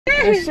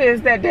That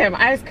shit's that damn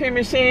ice cream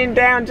machine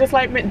down just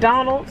like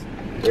McDonald's.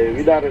 Yeah,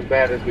 we not as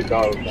bad as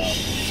McDonald's now.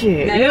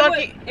 Shit. Now,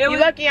 You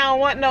lucky I don't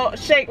want no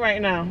shake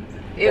right now.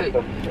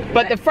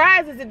 But the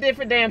fries is a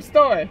different damn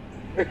story.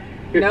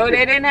 No,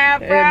 they didn't have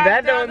fries.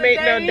 That don't make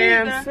no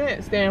damn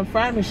sense. Damn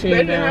fry machine.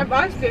 They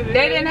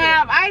didn't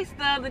have ice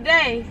the other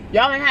day.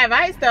 Y'all didn't have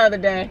ice the other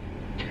day.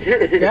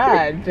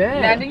 God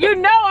damn. Now, you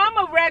know I'm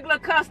a regular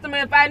customer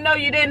if I know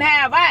you didn't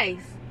have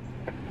ice.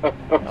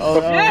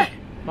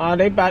 Oh,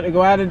 they about to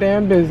go out of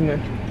damn business.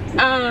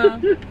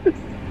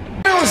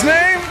 His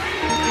name?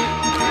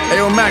 Hey,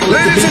 yo, Mac,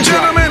 ladies and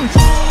gentlemen,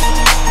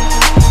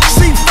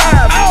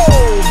 C5. Oh,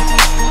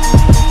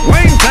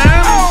 Wayne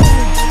time. Oh,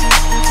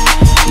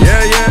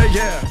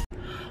 yeah.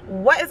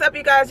 What is up,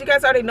 you guys? You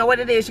guys already know what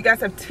it is. You guys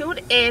have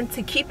tuned in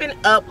to Keeping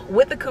Up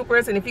with the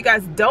Coopers, and if you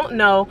guys don't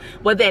know,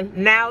 well then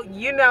now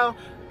you know.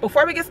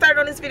 Before we get started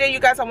on this video, you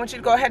guys, I want you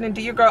to go ahead and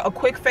do your girl a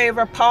quick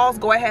favor. Pause,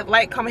 go ahead,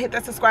 like, comment, hit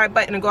that subscribe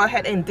button, and go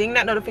ahead and ding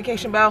that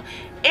notification bell.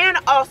 And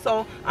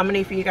also, I'm gonna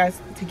need for you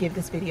guys to give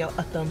this video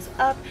a thumbs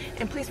up,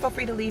 and please feel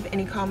free to leave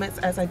any comments,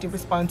 as I do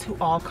respond to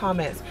all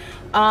comments.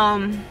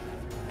 I'm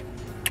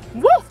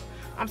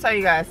sorry,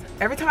 you guys,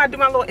 every time I do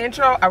my little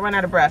intro, I run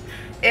out of breath.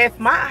 If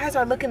my eyes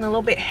are looking a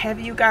little bit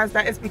heavy, you guys,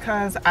 that is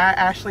because I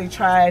actually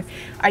tried.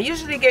 I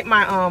usually get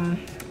my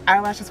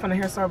eyelashes from the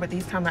hair store, but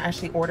this time I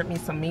actually ordered me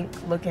some mink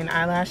looking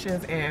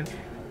eyelashes, and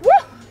woo,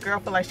 girl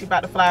feel like she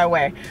about to fly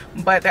away.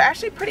 But they're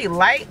actually pretty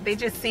light. They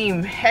just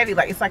seem heavy,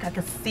 like it's like I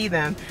can see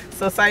them.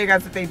 So sorry, you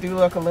guys, if they do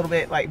look a little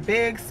bit like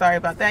big. Sorry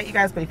about that, you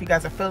guys. But if you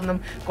guys are feeling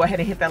them, go ahead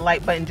and hit that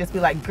like button. Just be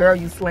like, girl,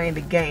 you slaying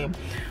the game.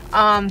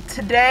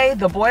 Today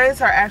the boys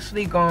are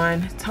actually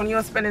gone.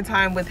 Tonio's spending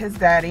time with his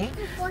daddy.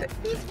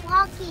 He's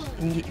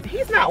walking.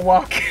 He's not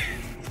walking.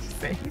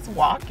 He's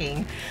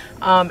walking.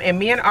 And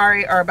me and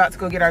Ari are about to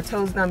go get our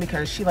toes done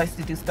because she likes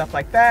to do stuff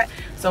like that.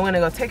 So I'm gonna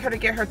go take her to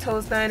get her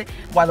toes done.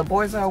 While the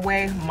boys are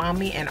away,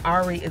 Mommy and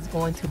Ari is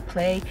going to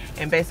play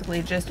and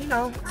basically just, you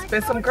know,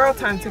 spend some girl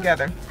time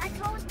together. I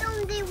told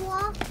them they're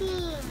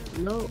walking.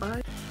 No,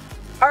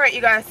 Alright,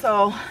 you guys,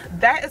 so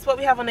that is what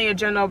we have on the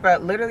agenda,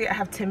 but literally I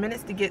have 10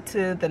 minutes to get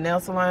to the nail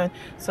salon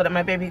so that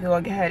my baby can go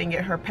ahead and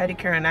get her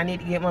pedicure, and I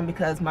need to get one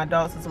because my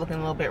dog's is looking a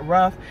little bit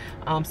rough.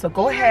 So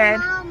go ahead.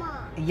 Mama.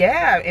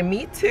 Yeah, and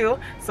me too.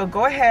 So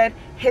go ahead,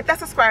 hit that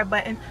subscribe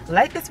button,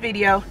 like this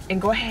video,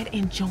 and go ahead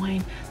and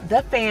join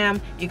the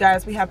fam. You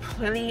guys, we have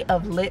plenty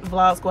of lit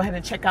vlogs. Go ahead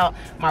and check out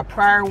my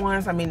prior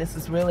ones. I mean, this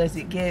is real as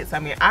it gets. I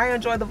mean, I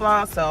enjoy the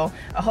vlogs, so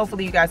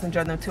hopefully you guys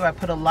enjoy them too. I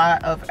put a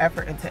lot of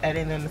effort into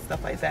editing and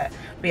stuff like that.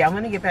 But yeah, I'm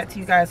gonna get back to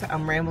you guys.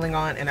 I'm rambling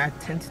on, and I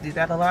tend to do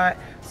that a lot.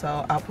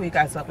 So I'll pull you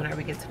guys up whenever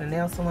we get to the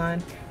nail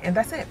salon. And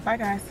that's it. Bye,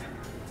 guys.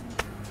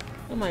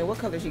 Oh my, what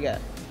colors you got?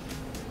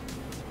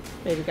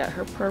 Baby got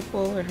her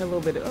purple and her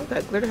little bit of, oh,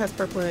 that glitter has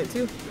purple in it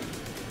too.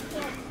 Yeah.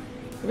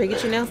 You ready to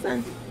get your nails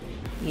done?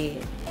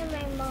 Yeah. And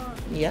my mom.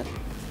 Yep.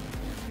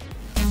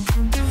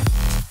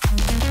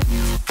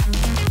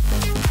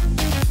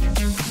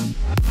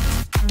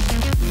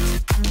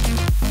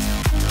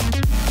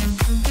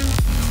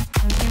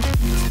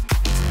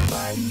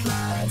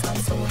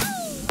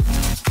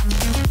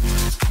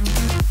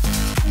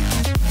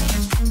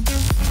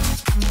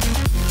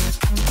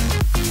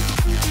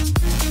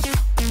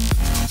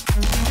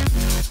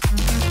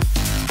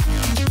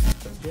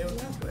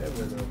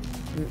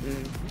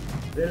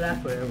 They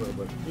last forever,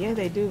 but Yeah,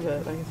 they do,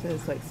 but like I said,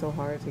 it's like so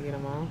hard to get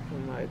them off.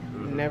 I'm like,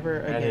 never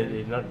and again.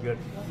 it's not good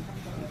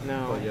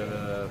No.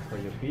 for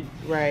your feet.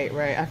 Right.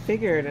 I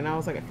figured, and I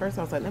was like, at first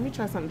I was like, let me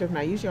try something different.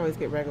 I usually always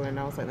get regular, and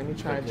I was like, let me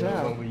try But, you know,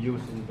 gel. when we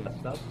use the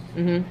stuff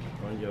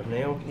on your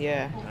nail,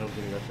 Yeah. I don't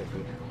think that's a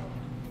good.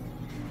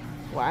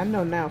 Well, I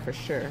know now for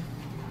sure.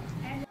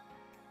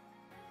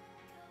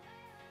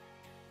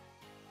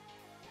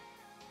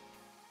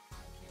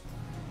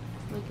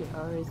 Look at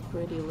Ari's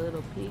pretty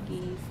little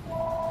piggies.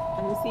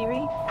 Can you see,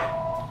 Ree?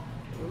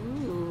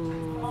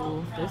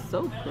 Ooh, they're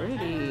so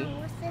pretty.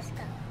 What's this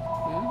stuff?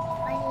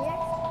 Right here?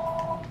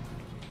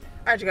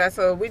 Alright, you guys,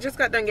 so we just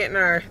got done getting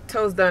our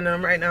toes done,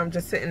 and right now I'm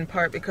just sitting in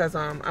part because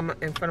I'm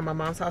in front of my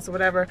mom's house or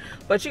whatever.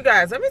 But you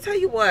guys, let me tell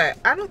you what,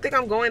 I don't think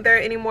I'm going there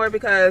anymore,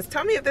 because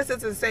tell me if this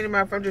is the same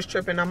amount, if I'm just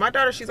tripping. Now my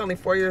daughter, she's only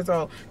 4 years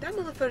old. That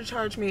motherfucker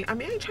charged me, I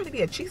mean, I ain't trying to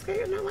be a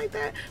cheapskate or nothing like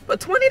that, but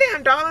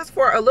 $20 damn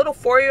for a little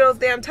 4-year-old's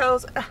damn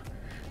toes.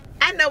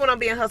 I know when I'm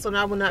being hustled,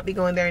 I will not be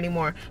going there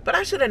anymore. But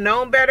I should have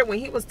known better when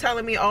he was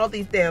telling me all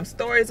these damn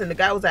stories, and the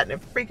guy was acting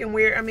freaking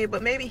weird. I mean,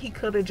 but maybe he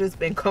could have just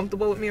been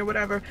comfortable with me or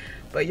whatever.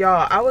 But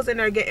y'all, I was in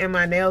there getting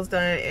my nails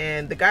done,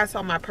 and the guy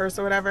saw my purse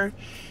or whatever,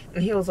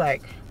 and he was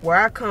like, where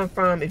I come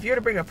from, if you were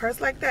to bring a purse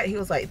like that, he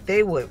was like,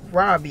 they would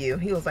rob you.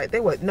 He was like,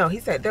 he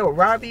said they would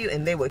rob you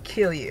and they would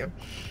kill you.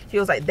 He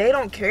was like, they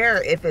don't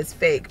care if it's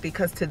fake,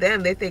 because to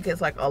them, they think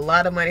it's like a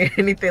lot of money or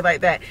anything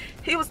like that.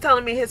 He was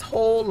telling me his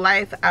whole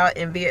life out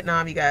in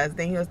Vietnam, you guys.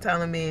 Then he was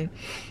telling me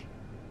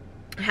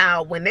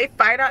how when they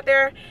fight out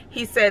there,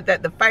 he said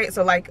that the fights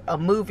are like a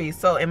movie.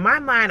 So in my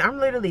mind, I'm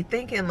literally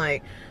thinking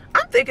like,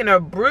 I'm thinking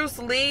of Bruce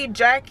Lee,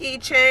 Jackie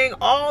Chan,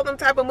 all them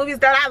type of movies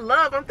that I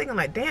love. I'm thinking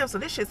like, damn, so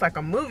this shit's like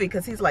a movie.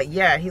 Because he's like,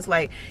 yeah, he's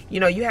like, you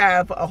know, you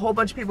have a whole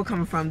bunch of people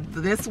coming from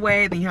this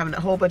way, then you have a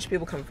whole bunch of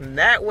people coming from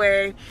that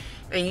way,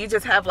 and you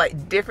just have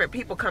like different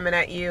people coming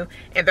at you,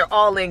 and they're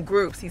all in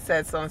groups, he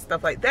said, so, and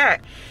stuff like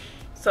that.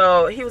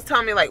 So he was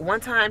telling me like one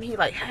time he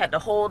like had to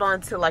hold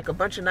on to like a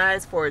bunch of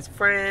knives for his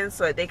friends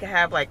so that they could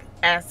have like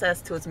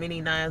access to as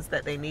many knives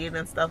that they need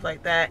and stuff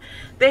like that.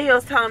 Then he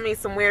was telling me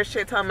some weird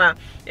shit talking about,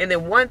 and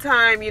then one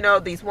time, you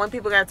know, these one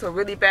people got into a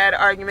really bad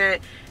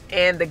argument,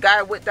 and the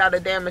guy whipped out a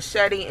damn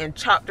machete and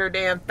chopped her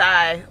damn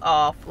thigh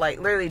off, like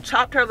literally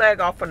chopped her leg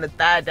off from the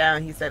thigh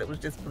down. He said it was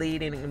just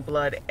bleeding and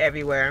blood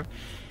everywhere.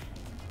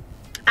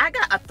 I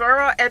got a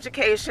thorough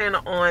education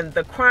on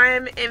the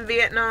crime in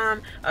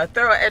Vietnam, a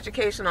thorough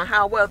education on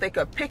how well they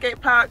could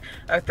pickpocket,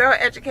 a thorough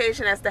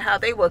education as to how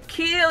they will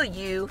kill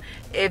you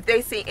if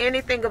they see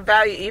anything of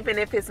value, even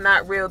if it's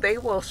not real. They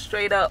will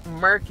straight up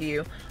murk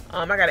you.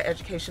 I got an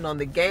education on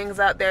the gangs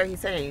out there. He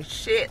said ain't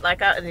shit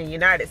like out in the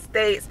United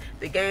States.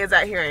 The gangs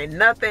out here ain't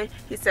nothing.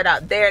 He said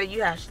out there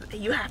you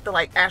have to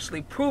like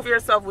actually prove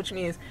yourself, which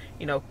means,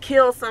 you know,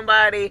 kill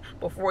somebody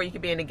before you can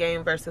be in the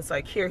game, versus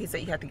like here he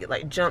said you have to get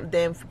like jumped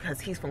in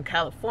because he's from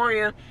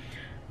California.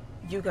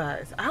 You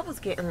guys, I was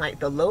getting like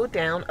the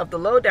lowdown of the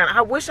lowdown.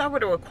 I wish I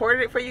would have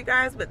recorded it for you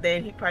guys, but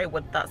then he probably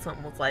would have thought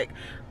something was like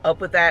up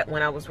with that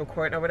when I was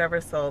recording or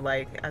whatever. So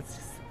like I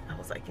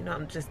was like, you know,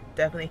 I'm just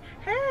definitely,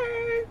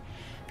 hey,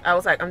 I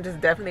was like, I'm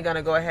just definitely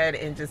gonna go ahead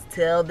and just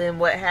tell them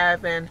what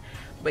happened.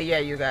 But yeah,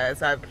 you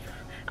guys,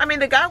 I mean,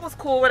 the guy was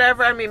cool,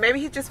 whatever. I mean, maybe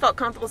he just felt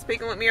comfortable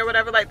speaking with me or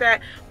whatever like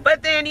that.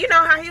 But then, you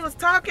know how he was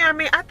talking. I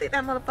mean, I think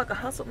that motherfucker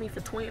hustled me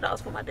for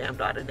 $20 for my damn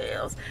daughter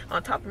nails,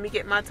 on top of me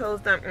getting my toes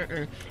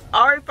done.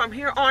 Ari, from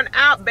here on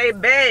out,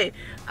 baby,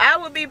 I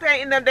will be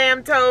painting them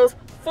damn toes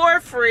for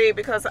free,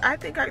 because I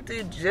think I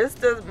do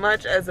just as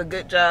much as a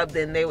good job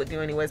than they would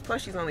do anyways.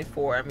 Plus, she's only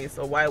 4. I mean,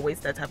 so why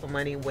waste that type of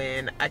money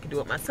when I can do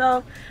it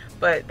myself?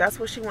 But that's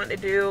what she wanted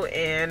to do,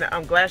 and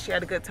I'm glad she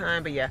had a good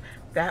time. But yeah,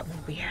 that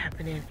won't be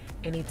happening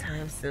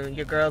anytime soon.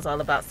 Your girl's all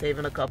about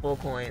saving a couple of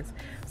coins.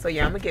 So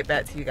yeah, I'm gonna get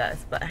back to you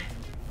guys. Bye.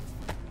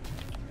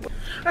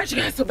 Alright, you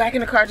guys, so back in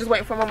the car, just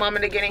waiting for my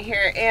mama to get in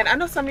here. And I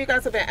know some of you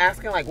guys have been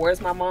asking like,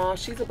 where's my mom?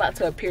 She's about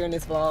to appear in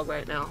this vlog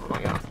right now. Hold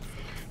on, y'all,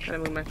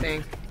 trying to move my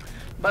thing.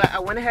 But I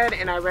went ahead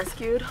and I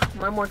rescued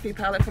my Morphe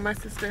palette for my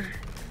sister.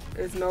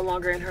 It's no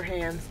longer in her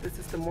hands. This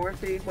is the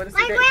Morphe, what is it?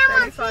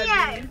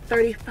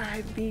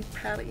 35B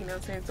palette, you know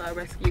what I'm saying? So I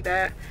rescued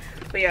that.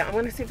 But yeah, I'm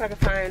gonna see if I can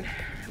find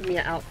me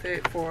an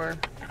outfit for,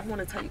 I want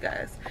to tell you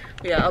guys.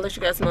 But yeah, I'll let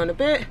you guys know in a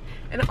bit.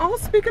 And oh,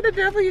 speak of the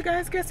devil, you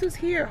guys, guess who's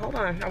here? Hold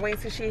on, I'm waiting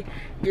till she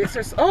gets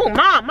her. Oh,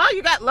 mom,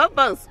 you got love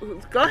bugs.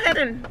 Go ahead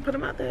and put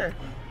them out there.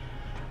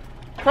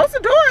 Close the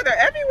door, they're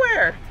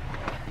everywhere.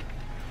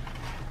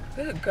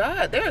 Good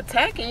God, they're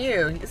attacking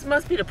you. This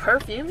must be the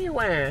perfume you're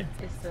wearing.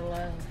 It's the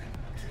love.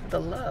 The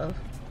love.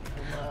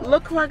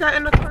 Look who I got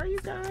in the car, you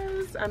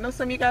guys. I know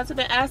some of you guys have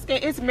been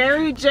asking. It's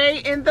Mary J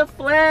in the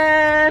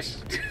flesh.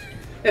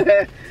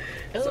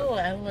 Oh,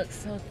 I look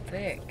so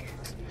thick.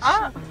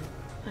 Oh,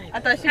 I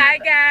thought she. Hi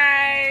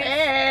guys.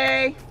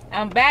 Hey.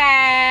 I'm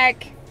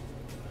back.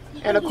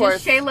 And of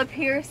course, Shayla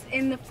Pierce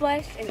in the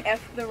flesh and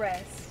F the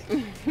rest.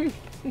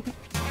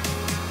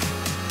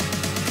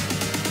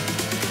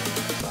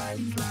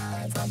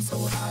 I'm so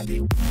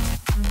happy.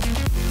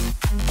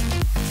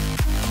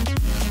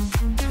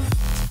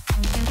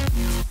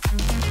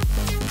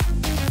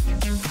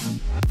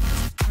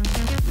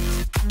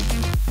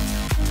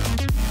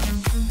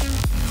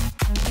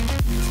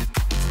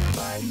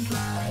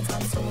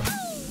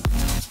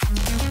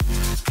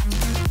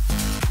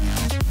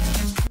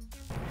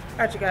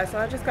 Alright, you guys, so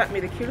I just got me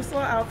the cutest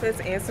little outfits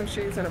and some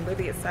shoes, and I'm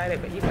really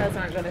excited, but you guys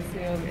aren't going to see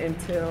them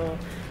until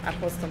I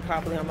post them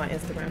probably on my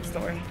Instagram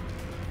story.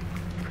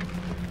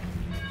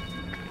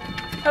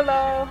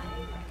 Hello.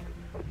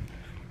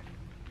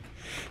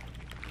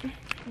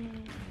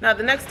 Now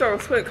the next store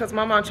was quick because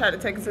my mom tried to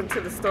take us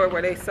into the store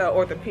where they sell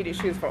orthopedic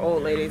shoes for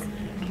old ladies.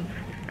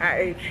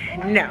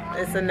 No,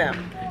 it's a no.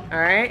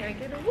 Alright?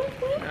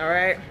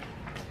 Alright.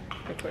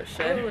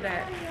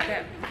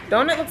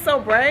 Don't it look so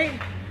bright?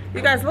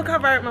 You guys, look how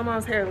bright my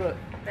mom's hair look.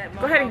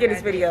 Go ahead and get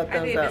this video a thumbs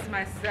up. I did this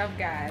myself,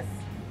 guys.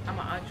 I'm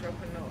an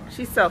entrepreneur.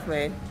 She's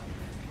self-made.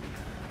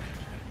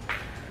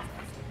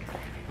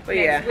 But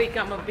next week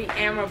I'm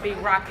gonna be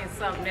rocking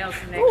something else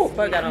next week.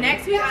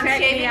 Next week I'm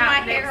shaving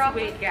my hair off.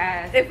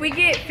 Guys. If we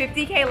get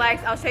 50K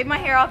likes, I'll shave my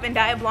hair off and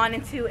dye it blonde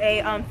into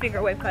a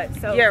finger wave cut.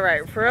 So yeah,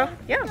 right. For real?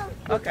 Yeah.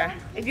 Okay.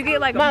 If you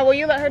get like, Mom, will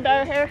you let her dye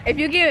her hair? If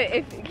you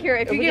get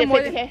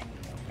more than 50K?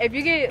 If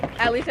you get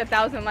at least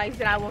 1,000 likes,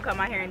 then I will cut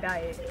my hair and dye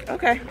it.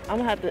 Okay. I'm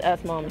gonna have to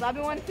ask Mom. I've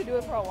been wanting to do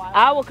it for a while.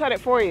 I will cut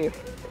it for you.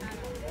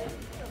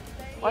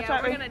 Watch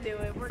out, we're gonna do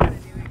it. We're gonna do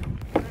it.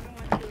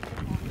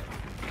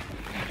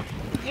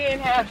 You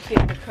didn't have shit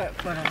to cut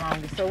for the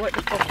longest, so what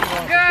the fuck you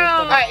want?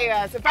 Girl! Alright,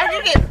 guys, if I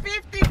can get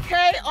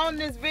 50K on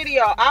this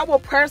video, I will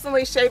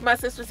personally shave my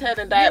sister's head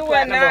and dye it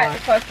platinum blonde.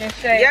 Fucking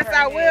shave. Yes,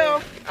 I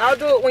will. I'll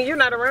do it when you're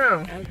not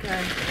around.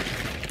 Okay.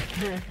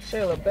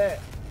 Shayla bet.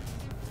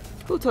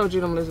 Who told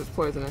you them lizards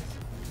poisonous?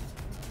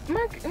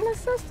 My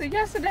sister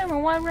yesterday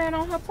when one ran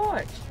on her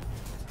porch.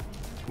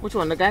 Which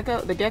one? The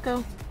gecko? The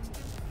gecko?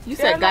 You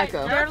said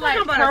gecko. They're like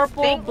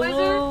purple,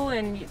 blue,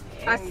 and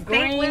A stink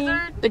green.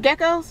 lizard. The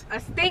geckos? A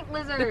stink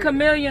lizard. The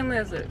chameleon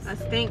lizards. A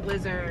stink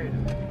lizard.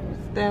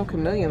 Damn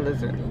chameleon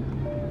lizard.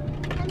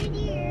 Come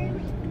here.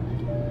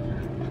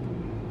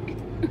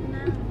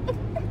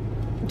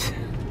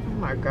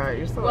 Oh my god,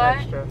 you're so What?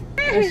 extra.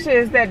 This shit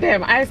is that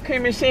damn ice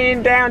cream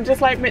machine down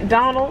just like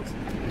McDonald's.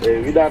 Yeah,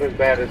 we're not as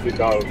bad as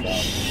McDonald's now.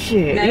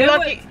 Shit. Now, You it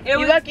lucky, was-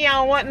 you lucky I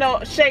don't want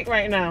no shake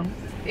right now.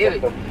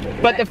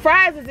 But the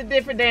fries is a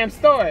different damn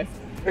store.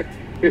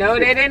 No,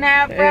 they didn't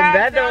have fries. And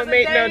that the don't other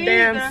make no day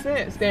damn either.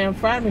 sense. Damn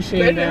fry machine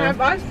They didn't down.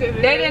 have ice. They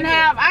didn't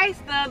have ice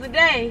the other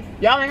day.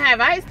 Y'all didn't have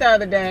ice the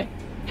other day.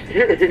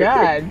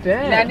 God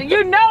Now, damn.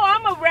 you know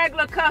I'm a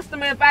regular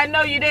customer if I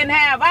know you didn't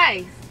have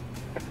ice.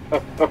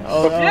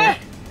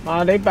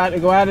 Oh, they about to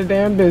go out of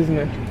damn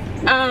business.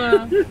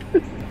 Alright.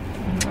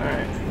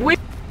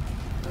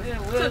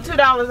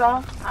 $2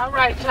 off. All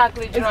right,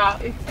 chocolate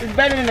drop. It's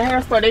better than the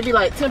hair store. They be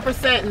like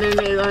 10% and then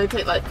they only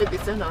take like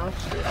 50% off.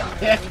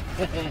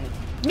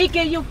 Me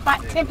give you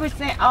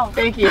 10% off.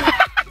 Thank you.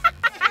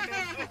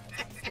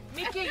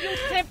 Me give you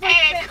 10%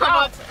 Hey, come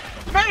on.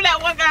 Remember that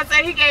one guy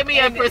said he gave me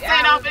a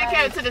percent off and it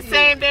came to the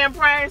same damn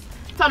price?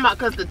 Talking about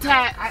cause the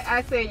tax.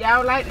 I said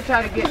y'all like to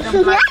try to get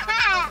them black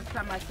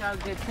talking about y'all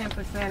get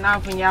 10%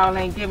 off and y'all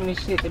ain't giving the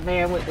shit. The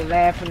man with the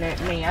laughing at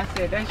me. I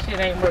said that shit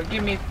ain't worth.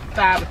 Give me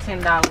 $5 or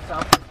 $10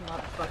 off this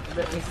motherfucker.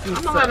 Let me see.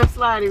 I'm gonna let him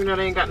slide even though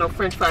they ain't got no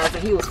french fries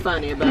and he was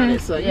funny about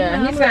it. So Yeah,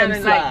 you know, he I'm gonna let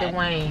him sounded like slide.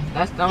 Dwayne.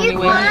 That's the only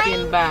way he's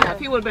getting If by.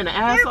 he would have been an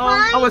asshole,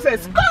 I would have said,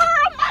 "Score!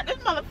 I'm out this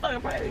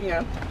motherfucker right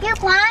here." You're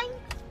crying?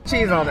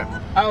 Cheese on it.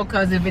 Oh,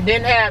 cause if it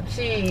didn't have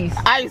cheese.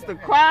 I used to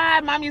cry.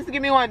 Mom used to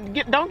give me one.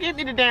 Don't give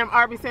me the damn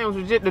Arby's sandwich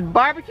with just the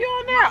barbecue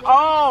on there.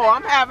 Oh,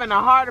 I'm having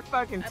a heart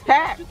fucking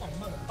attack.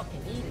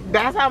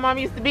 That's how Mom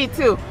used to be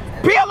too.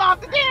 Peel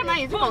off the damn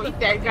onions. You gonna eat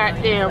that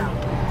goddamn.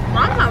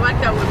 Mom's not like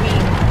that with me.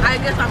 I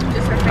guess I'm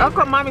just her How favorite.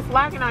 come Mommy's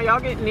slacking on y'all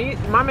getting eat?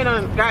 Mommy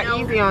done got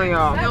easy on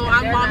y'all. No,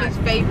 I'm mommy's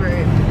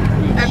favorite.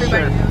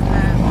 Everybody knows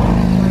that.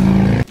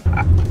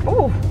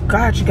 Oh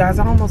God, you guys,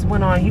 I almost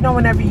went on. You know,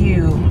 whenever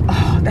you,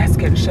 oh, that's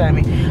getting shut at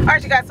me. All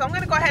right, you guys, so I'm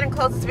gonna go ahead and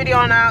close this video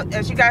on out.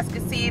 As you guys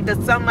can see, the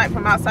sunlight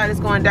from outside is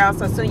going down,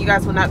 so soon you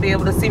guys will not be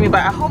able to see me.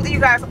 But I hope that you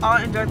guys all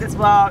enjoyed this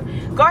vlog.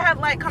 Go ahead,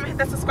 like, comment, hit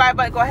that subscribe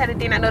button. Go ahead and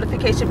ding that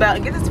notification bell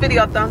and give this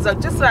video a thumbs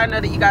up, just so I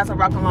know that you guys are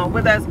rocking along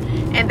with us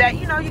and that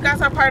you know you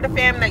guys are part of the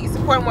fam, that you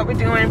supporting what we're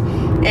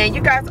doing, and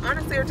you guys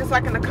honestly are just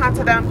liking the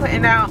content that I'm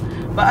putting out.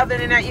 But other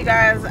than that, you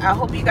guys, I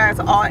hope you guys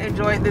all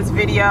enjoyed this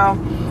video.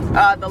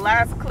 The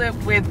last clip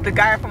with the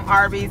guy from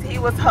Arby's, he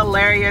was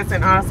hilarious,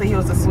 and honestly he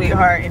was a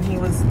sweetheart, and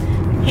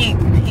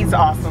he's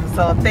awesome.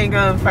 So thank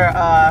him for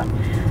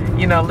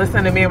you know,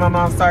 listening to me and my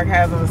mom's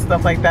sarcasm and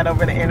stuff like that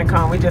over the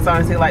intercom. We just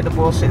honestly like the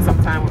bullshit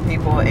sometimes with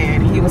people,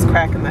 and he was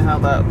cracking the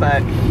hell up.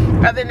 But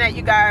other than that,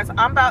 you guys,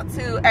 I'm about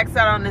to exit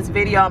out on this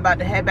video. I'm about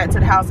to head back to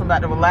the house. I'm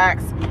about to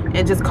relax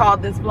and just call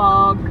this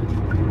vlog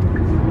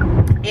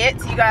it.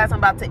 You guys, I'm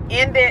about to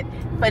end it.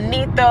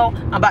 Finito.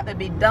 I'm about to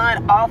be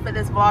done off of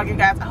this vlog, you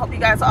guys. I hope you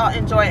guys all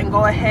enjoy it, and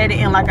go ahead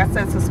and, like I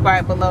said,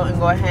 subscribe below and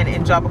go ahead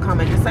and drop a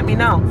comment. Just let me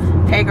know,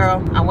 hey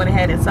girl, I went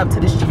ahead and subbed to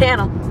this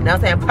channel, you know what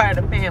I'm saying, part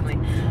of the family.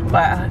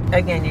 But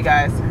again, you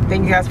guys,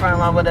 thank you guys for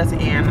running along with us,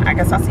 and I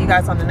guess I'll see you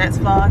guys on the next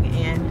vlog,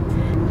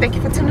 and thank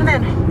you for tuning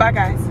in. Bye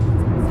guys.